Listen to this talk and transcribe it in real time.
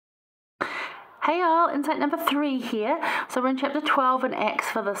Hey y'all, insight number 3 here. So we're in chapter 12 in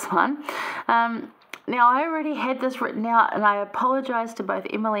Acts for this one. Now I already had this written out, and I apologise to both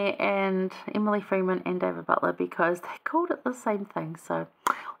Emily Freeman and David Butler because they called it the same thing. So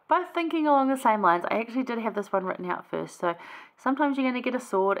both thinking along the same lines. I actually did have this one written out first. So sometimes you're going to get a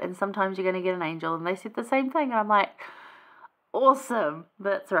sword and sometimes you're going to get an angel, and they said the same thing, and I'm like, awesome.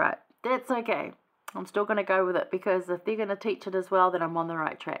 That's right. That's okay. I'm still going to go with it because if they're going to teach it as well, then I'm on the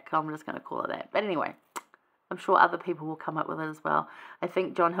right track. I'm just going to call it that. But anyway, I'm sure other people will come up with it as well. I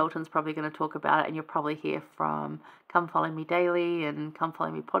think John Hilton's probably going to talk about it, and you'll probably hear from Come Follow Me Daily and Come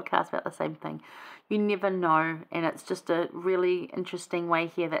Follow Me podcast about the same thing. You never know, and it's just a really interesting way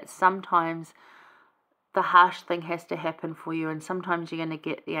here that sometimes the harsh thing has to happen for you, and sometimes you're going to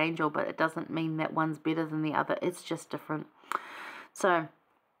get the angel, but it doesn't mean that one's better than the other. It's just different. So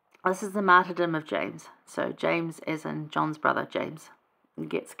this is the martyrdom of James. So James, as in John's brother James,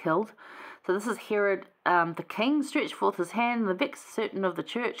 gets killed. So this is Herod the king stretched forth his hand, the vexed certain of the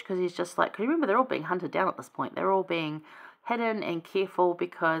church, because he's just like, because remember, they're all being hunted down at this point. They're all being hidden and careful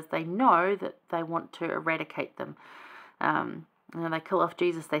because they know that they want to eradicate them. They kill off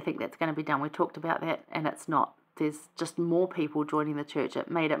Jesus, they think that's going to be done. We talked about that, and it's not. There's just more people joining the church. It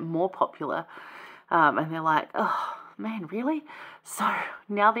made it more popular. And they're like, oh, man, really? So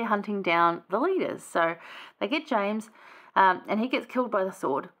now they're hunting down the leaders. So they get James, and he gets killed by the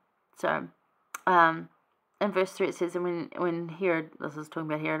sword. So in verse 3 it says, and when Herod, this is talking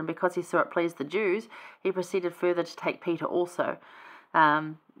about Herod, and because he saw it pleased the Jews, he proceeded further to take Peter also.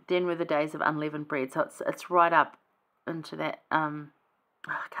 Then were the days of unleavened bread. So it's right up into that, I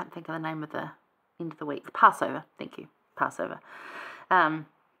can't think of the name of the end of the week. Passover, thank you, Passover.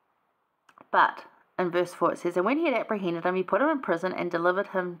 But in verse 4 it says, and when he had apprehended him, he put him in prison and delivered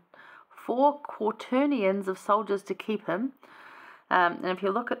him 4 quaternions of soldiers to keep him. And if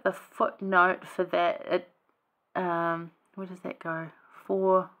you look at the footnote for that, it where does that go?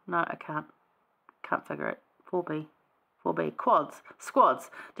 4, no, I can't figure it. 4B,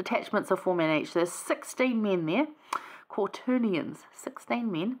 squads, detachments of 4 men each. There's 16 men there, quaternions,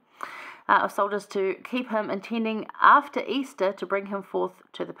 16 men of soldiers to keep him, intending after Easter to bring him forth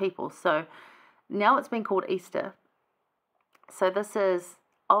to the people. So now it's been called Easter. So this is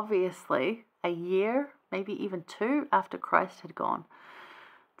obviously a year, maybe even 2 after Christ had gone.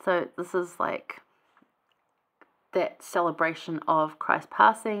 So this is like that celebration of Christ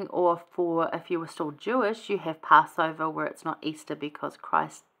passing, or for if you were still Jewish, you have Passover where it's not Easter because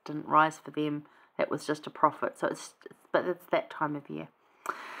Christ didn't rise for them. It was just a prophet. So it's that time of year.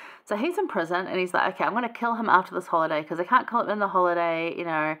 So he's in prison and he's like, okay, I'm going to kill him after this holiday because I can't kill him in the holiday.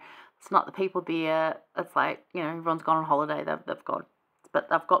 It's not the people there. It's like, everyone's gone on holiday. They've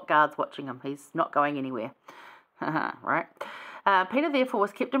got guards watching him. He's not going anywhere. Right? Peter therefore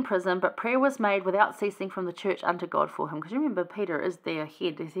was kept in prison, but prayer was made without ceasing from the church unto God for him. Because remember, Peter is their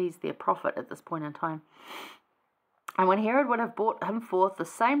head. He's their prophet at this point in time. And when Herod would have brought him forth the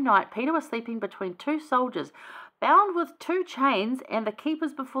same night, Peter was sleeping between 2 soldiers, bound with 2 chains, and the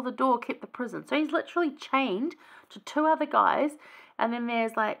keepers before the door kept the prison. So he's literally chained to 2 other guys, and then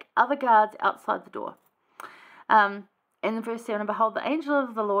there's like other guards outside the door. And in verse 7, and behold, the angel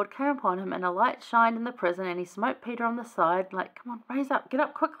of the Lord came upon him, and a light shined in the prison, and he smote Peter on the side, like, come on, raise up, get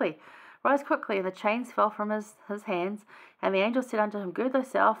up quickly, rise quickly. And the chains fell from his hands, and the angel said unto him, gird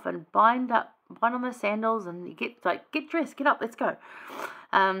thyself, and bind on the sandals, and get dressed, get up, let's go.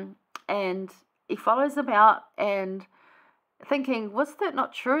 And he follows them out, and thinking, was that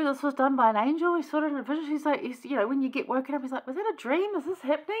not true? This was done by an angel. He saw it in a vision. He's like, when you get woken up, he's like, was that a dream? Is this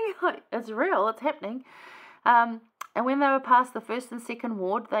happening? Like, it's real, it's happening. And when they were past the first and second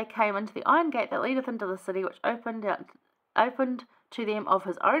ward, they came into the iron gate that leadeth into the city, which opened to them of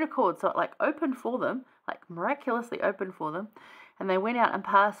his own accord. So it opened for them, miraculously opened for them. And they went out and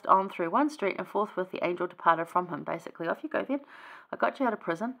passed on through one street, and forthwith the angel departed from him. Basically, off you go then. I got you out of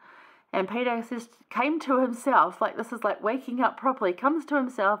prison. And Peter came to himself, this is waking up properly, comes to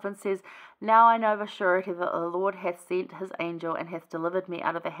himself and says, now I know of a surety that the Lord hath sent his angel and hath delivered me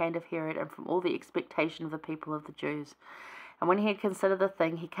out of the hand of Herod and from all the expectation of the people of the Jews. And when he had considered the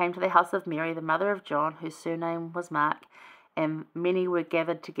thing, he came to the house of Mary, the mother of John, whose surname was Mark, and many were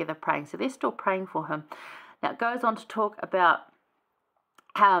gathered together praying. So they're still praying for him. Now it goes on to talk about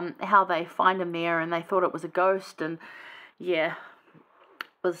how they find him there, and they thought it was a ghost, and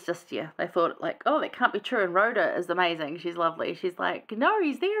was just, they thought oh, that can't be true. And Rhoda is amazing. She's lovely. She's like, no,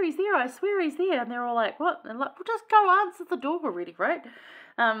 he's there, I swear he's there. And they're all like, what? And well, just go answer the door already, right?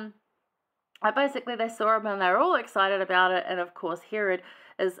 Basically they saw him and they're all excited about it. And of course Herod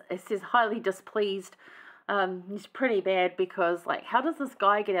is, it says, highly displeased He's pretty bad because, like, how does this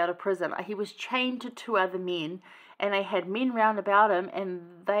guy get out of prison? He was chained to 2 other men, and they had men round about him, and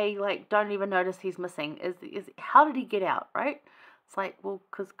they, like, don't even notice he's missing. How did he get out, right? It's like, well,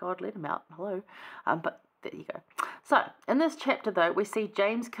 because God let him out. Hello. But there you go. So, in this chapter, though, we see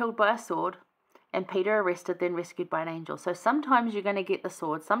James killed by a sword, and Peter arrested, then rescued by an angel. So sometimes you're going to get the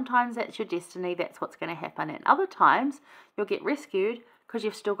sword. Sometimes that's your destiny. That's what's going to happen. And other times you'll get rescued because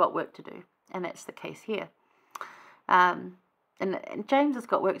you've still got work to do. And that's the case here. And James has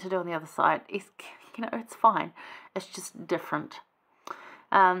got work to do on the other side. It's fine. It's just different.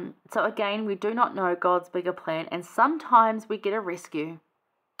 So again, we do not know God's bigger plan. And sometimes we get a rescue.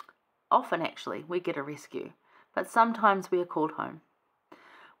 Often, actually, we get a rescue. But sometimes we are called home.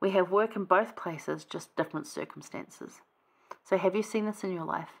 We have work in both places, just different circumstances. So have you seen this in your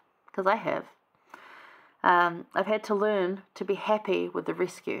life? Because I have. I've had to learn to be happy with the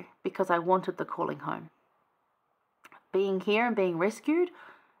rescue because I wanted the calling home. Being here and being rescued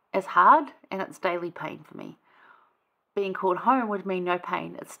is hard, and it's daily pain for me. Being called home would mean no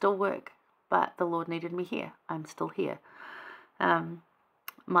pain. It's still work, but the Lord needed me here. I'm still here.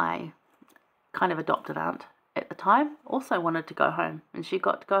 My kind of adopted aunt at the time also wanted to go home, and she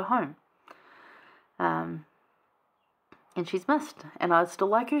got to go home. And she's missed, and I'd still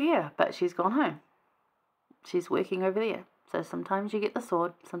like her here, but she's gone home. She's working over there. So sometimes you get the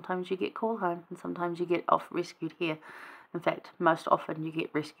sword, sometimes you get called home, and sometimes you get rescued here. In fact, most often you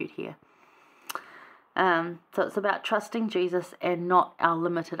get rescued here. So it's about trusting Jesus and not our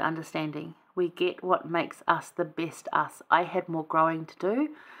limited understanding. We get what makes us the best us. I had more growing to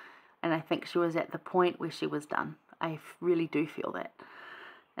do, and I think she was at the point where she was done. I really do feel that.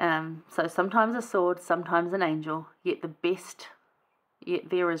 So sometimes a sword, sometimes an angel, yet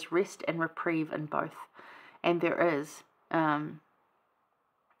there is rest and reprieve in both. And there's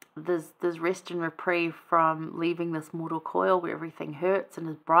rest and reprieve from leaving this mortal coil where everything hurts and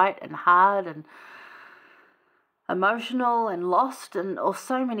is bright and hard and emotional and lost and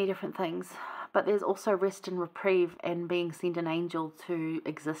so many different things. But there's also rest and reprieve and being sent an angel to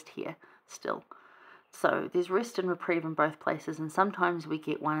exist here still. So there's rest and reprieve in both places, and sometimes we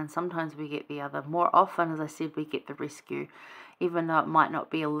get one and sometimes we get the other. More often, as I said, we get the rescue. Even though it might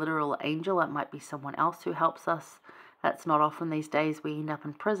not be a literal angel, it might be someone else who helps us. That's not often these days. We end up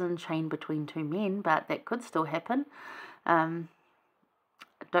in prison, chained between 2 men, but that could still happen. I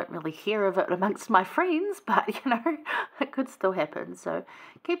don't really hear of it amongst my friends, but, it could still happen. So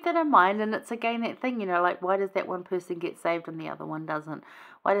keep that in mind. And it's again that thing, like, why does that one person get saved and the other one doesn't?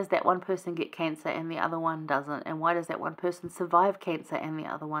 Why does that one person get cancer and the other one doesn't? And why does that one person survive cancer and the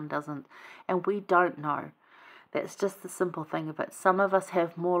other one doesn't? And we don't know. That's just the simple thing of it. Some of us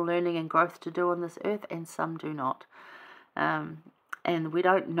have more learning and growth to do on this earth, and some do not. And we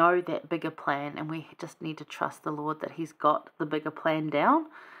don't know that bigger plan, and we just need to trust the Lord that He's got the bigger plan down,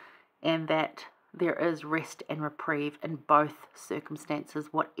 and that there is rest and reprieve in both circumstances,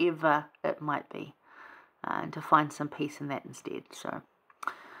 whatever it might be, and to find some peace in that instead. So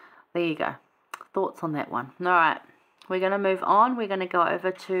there you go. Thoughts on that one. All right. We're going to move on. We're going to go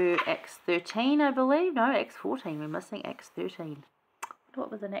over to Acts 13, I believe. No, Acts 14. We're missing Acts 13. What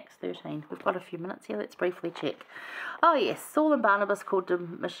was in Acts 13? We've got a few minutes here. Let's briefly check. Oh, yes. Saul and Barnabas called to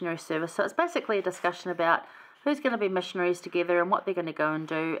missionary service. So it's basically a discussion about who's going to be missionaries together and what they're going to go and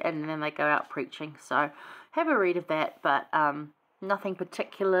do, and then they go out preaching. So have a read of that, but nothing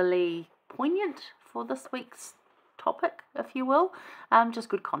particularly poignant for this week's topic, if you will. Just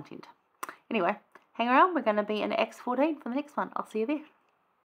good content. Anyway, hang around. We're going to be in Acts 14 for the next one. I'll see you there.